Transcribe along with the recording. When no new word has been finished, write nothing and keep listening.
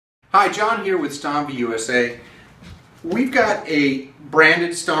Hi, John here with Stomvi USA. We've got a branded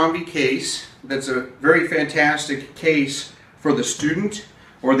Stomvi case that's a very fantastic case for the student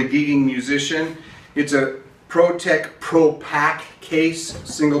or the gigging musician. It's a Protec Pro Pack case,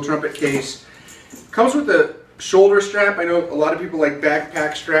 single trumpet case. Comes with a shoulder strap. I know a lot of people like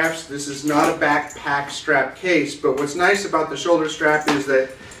backpack straps. This is not a backpack strap case, but what's nice about the shoulder strap is that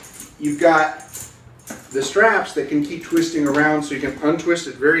you've got the straps that can keep twisting around, so you can untwist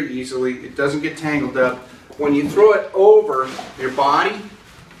it very easily. It doesn't get tangled up. When you throw it over your body,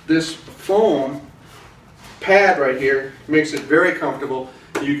 this foam pad right here makes it very comfortable.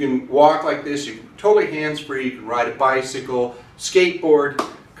 You can walk like this, you can totally hands-free, you can ride a bicycle, skateboard,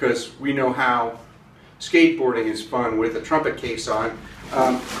 because we know how skateboarding is fun with a trumpet case on.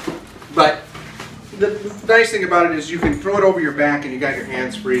 But the nice thing about it is you can throw it over your back and you got your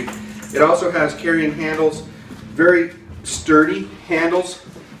hands free. It also has carrying handles, very sturdy handles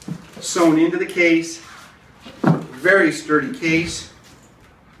sewn into the case, very sturdy case,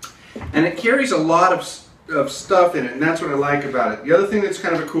 and it carries a lot of stuff in it, and that's what I like about it. The other thing that's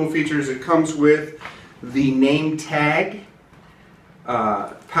kind of a cool feature is it comes with the name tag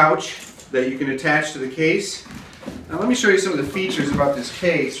pouch that you can attach to the case. Now let me show you some of the features about this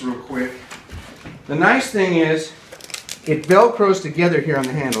case real quick. The nice thing is it velcros together here on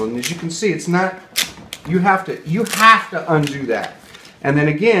the handle, and as you can see, it's not, you have to undo that. And then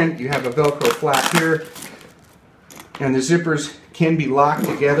again, you have a Velcro flap here, and the zippers can be locked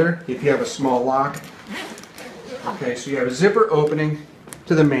together if you have a small lock. Okay, so you have a zipper opening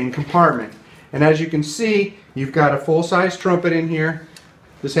to the main compartment. And as you can see, you've got a full-size trumpet in here.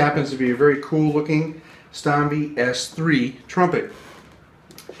 This happens to be a very cool looking Stomvi S3 trumpet.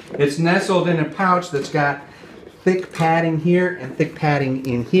 It's nestled in a pouch that's got thick padding here and thick padding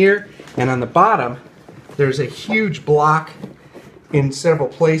in here, and on the bottom there's a huge block in several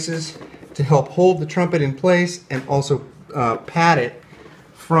places to help hold the trumpet in place and also pad it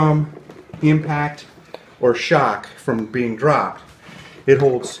from impact or shock from being dropped. It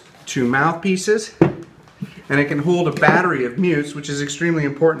holds 2 mouthpieces, and it can hold a battery of mutes, which is extremely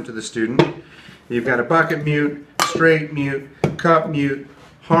important to the student. You've got a bucket mute, straight mute, cup mute,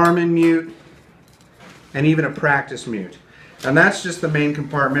 Harmon mute, and even a practice mute. And that's just the main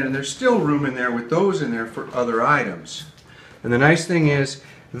compartment, and there's still room in there with those in there for other items. And the nice thing is,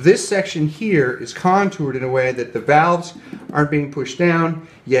 this section here is contoured in a way that the valves aren't being pushed down,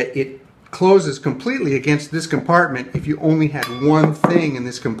 yet it closes completely against this compartment. If you only had one thing in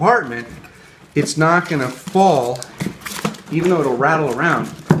this compartment, it's not going to fall, even though it'll rattle around,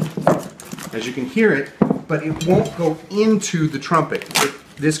 as you can hear it, but it won't go into the trumpet.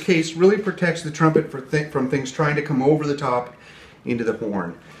 This case really protects the trumpet from things trying to come over the top into the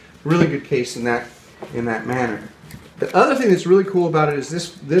horn. Really good case in that manner. The other thing that's really cool about it is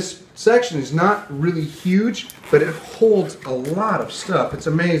this section is not really huge, but it holds a lot of stuff. It's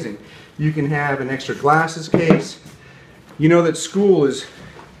amazing. You can have an extra glasses case. You know that school is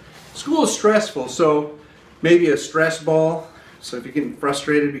stressful, so maybe a stress ball. So if you're getting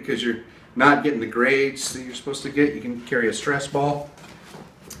frustrated because you're not getting the grades that you're supposed to get, you can carry a stress ball.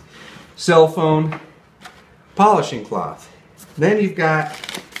 Cell phone, polishing cloth. Then you've got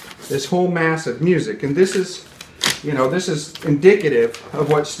this whole mass of music, and this is indicative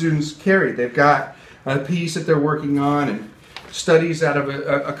of what students carry. They've got a piece that they're working on and studies out of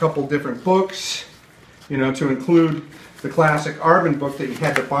a couple different books, to include the classic Arbin book that you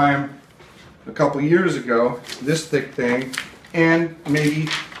had to buy them a couple years ago, this thick thing, and maybe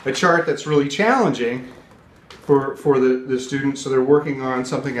a chart that's really challenging for the students, so they're working on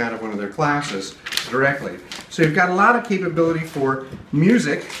something out of one of their classes directly. So you've got a lot of capability for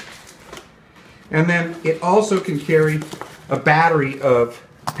music, and then it also can carry a battery of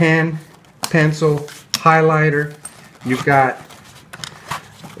pen, pencil, highlighter. You've got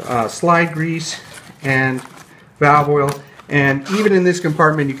slide grease and valve oil, and even in this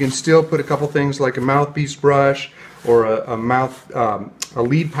compartment you can still put a couple things like a mouthpiece brush or a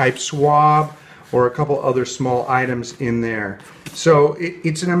lead pipe swab, or a couple other small items in there. So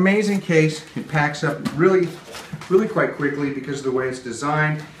it's an amazing case. It packs up really quite quickly because of the way it's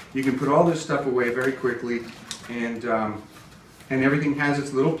designed. You can put all this stuff away very quickly, and everything has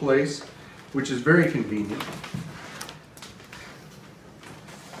its little place, which is very convenient.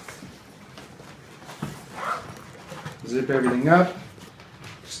 Zip everything up,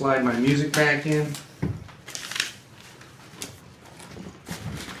 slide my music back in.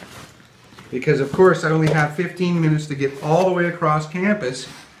 Because of course I only have 15 minutes to get all the way across campus,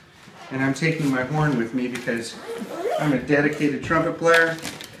 and I'm taking my horn with me because I'm a dedicated trumpet player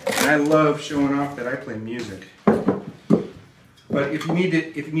and I love showing off that I play music. But if you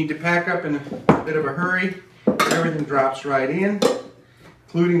need to pack up in a bit of a hurry, everything drops right in,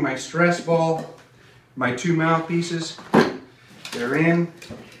 including my stress ball, my 2 mouthpieces. They're in.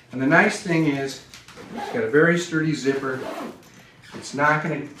 And the nice thing is, it's got a very sturdy zipper. It's not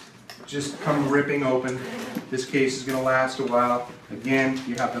going to just come ripping open. This case is going to last a while. Again,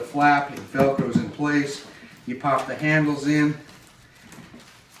 you have the flap, it velcros in place. You pop the handles in.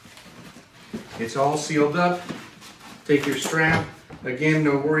 It's all sealed up. Take your strap. Again,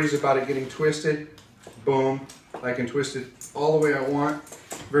 no worries about it getting twisted. Boom. I can twist it all the way I want.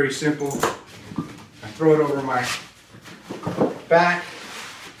 Very simple. I throw it over my back.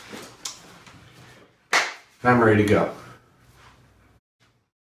 I'm ready to go.